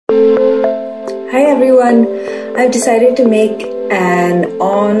Hi everyone, I've decided to make an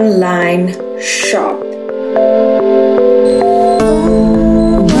online shop.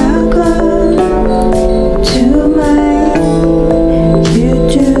 Welcome to my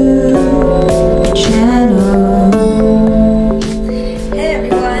YouTube channel. Hey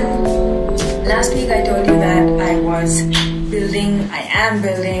everyone, last week I told you that I am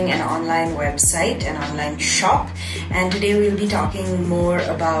building an online website, an online shop, and today we'll be talking more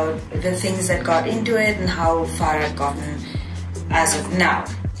about the things that got into it and how far I've gotten as of now.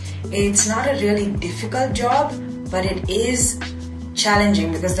 It's not a really difficult job, but it is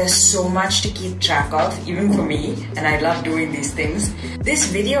challenging because there's so much to keep track of, even for me, and I love doing these things. This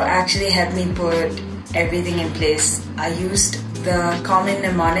video actually helped me put everything in place. I used the common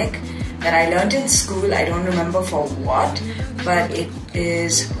mnemonic that I learned in school. I don't remember for what, but it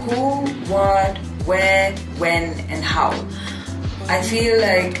is who, what, where, when, and how. I feel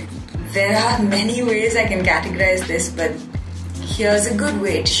like there are many ways I can categorize this, but here's a good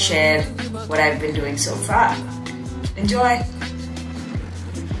way to share what I've been doing so far. Enjoy!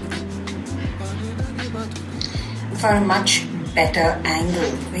 For a much better angle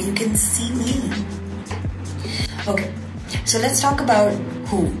where you can see me. Okay, so let's talk about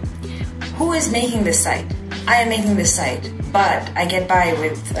who. Who is making this site? I am making this site, but I get by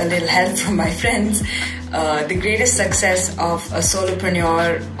with a little help from my friends. The greatest success of a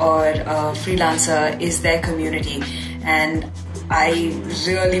solopreneur or a freelancer is their community, and I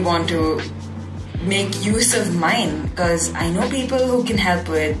really want to make use of mine because I know people who can help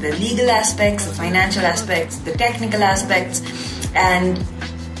with the legal aspects, the financial aspects, the technical aspects, and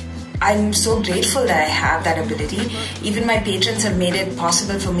I'm so grateful that I have that ability. Even my patrons have made it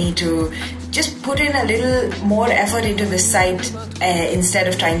possible for me to just put in a little more effort into the site instead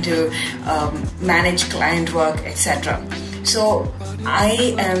of trying to manage client work, etc. So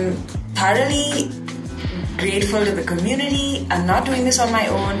I am thoroughly grateful to the community. I'm not doing this on my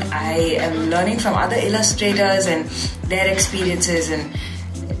own. I am learning from other illustrators and their experiences, and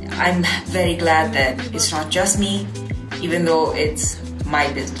I'm very glad that it's not just me, even though it's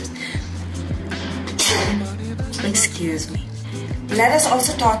my business. Excuse me. Let us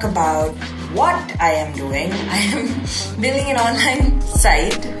also talk about what I am doing. I am building an online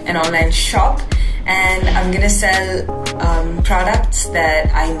site, an online shop, and I'm gonna sell products that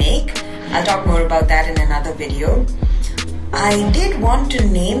I make. I'll talk more about that in another video. I did want to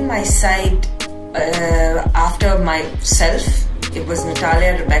name my site after myself. It was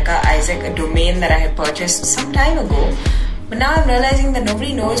Natalia Rebecca Isaac, a domain that I had purchased some time ago. But now I'm realizing that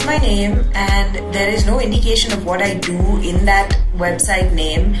nobody knows my name and there is no indication of what I do in that website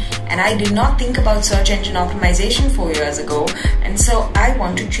name, and I did not think about search engine optimization 4 years ago, and so I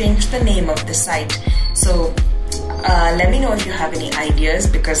want to change the name of the site. So let me know if you have any ideas,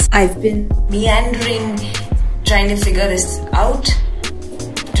 because I've been meandering trying to figure this out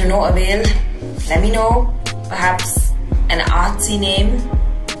to no avail. Let me know, perhaps an artsy name.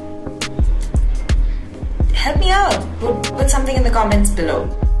 Help me out, put something in the comments below.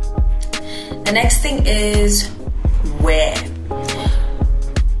 The next thing is where.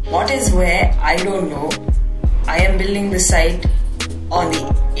 What is where? I don't know. I am building the site on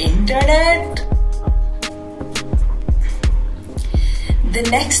the internet. The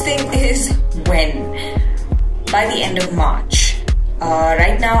next thing is when. By the end of March.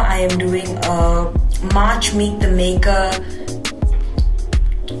 Right now I am doing a March Meet the Maker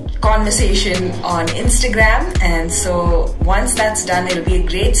conversation on Instagram, and so once that's done, it'll be a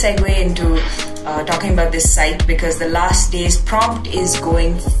great segue into talking about this site, because the last day's prompt is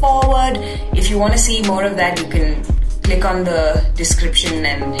going forward. If you want to see more of that, you can click on the description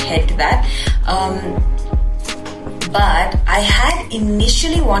and head to that. But I had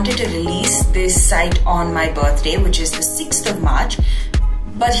initially wanted to release this site on my birthday, which is the 6th of March.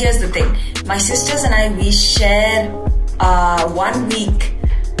 But here's the thing, my sisters and I, we share 1 week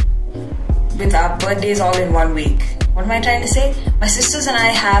with our birthdays all in 1 week. What am I trying to say? My sisters and I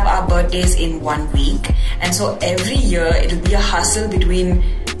have our birthdays in 1 week, and so every year it'll be a hustle between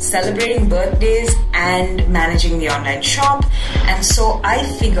celebrating birthdays and managing the online shop. And so I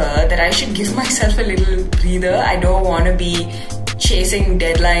figure that I should give myself a little breather. I don't want to be chasing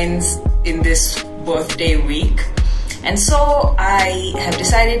deadlines in this birthday week. And so I have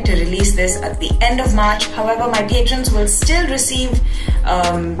decided to release this at the end of March. However, my patrons will still receive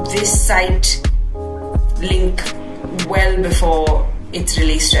this site link well before it's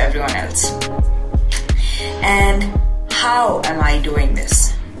released to everyone else. And how am I doing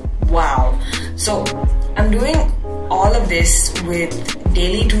this? Wow. So I'm doing all of this with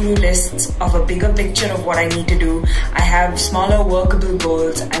daily to-do lists of a bigger picture of what I need to do. I have smaller workable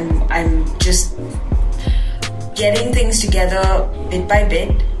goals, and I'm just getting things together bit by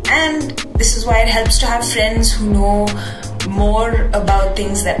bit. And this is why it helps to have friends who know more about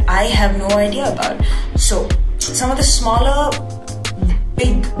things that I have no idea about. So some of the smaller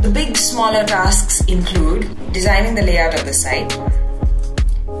tasks include designing the layout of the site,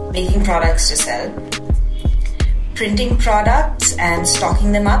 making products to sell, printing products and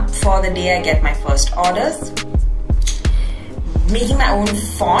stocking them up for the day I get my first orders, making my own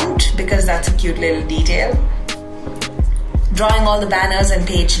font because that's a cute little detail, drawing all the banners and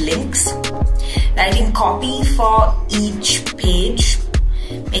page links, writing copy for each page,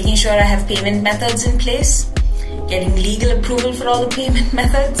 making sure I have payment methods in place, getting legal approval for all the payment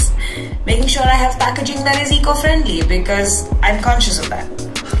methods, making sure I have packaging that is eco-friendly because I'm conscious of that.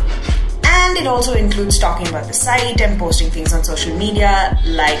 And it also includes talking about the site and posting things on social media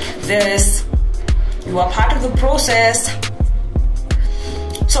like this. You are part of the process.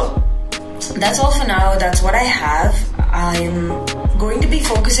 So that's all for now. That's what I have. I'm going to be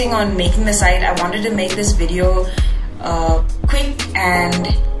focusing on making the site. I wanted to make this video quick and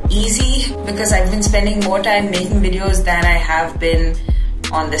easy because I've been spending more time making videos than I have been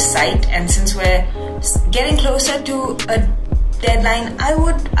on the site, and since we're getting closer to a deadline, I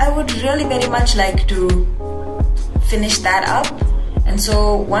would really very much like to finish that up. And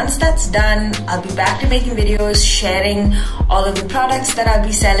so once that's done, I'll be back to making videos, sharing all of the products that I'll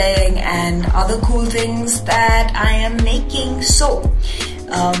be selling and other cool things that I am making. So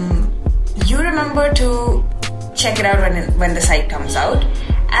you remember to check it out when the site comes out,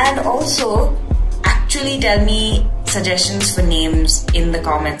 and also actually tell me suggestions for names in the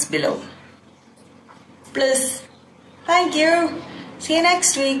comments below. Please. Thank you. See you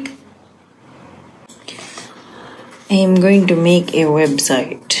next week. I am going to make a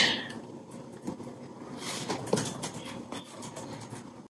website.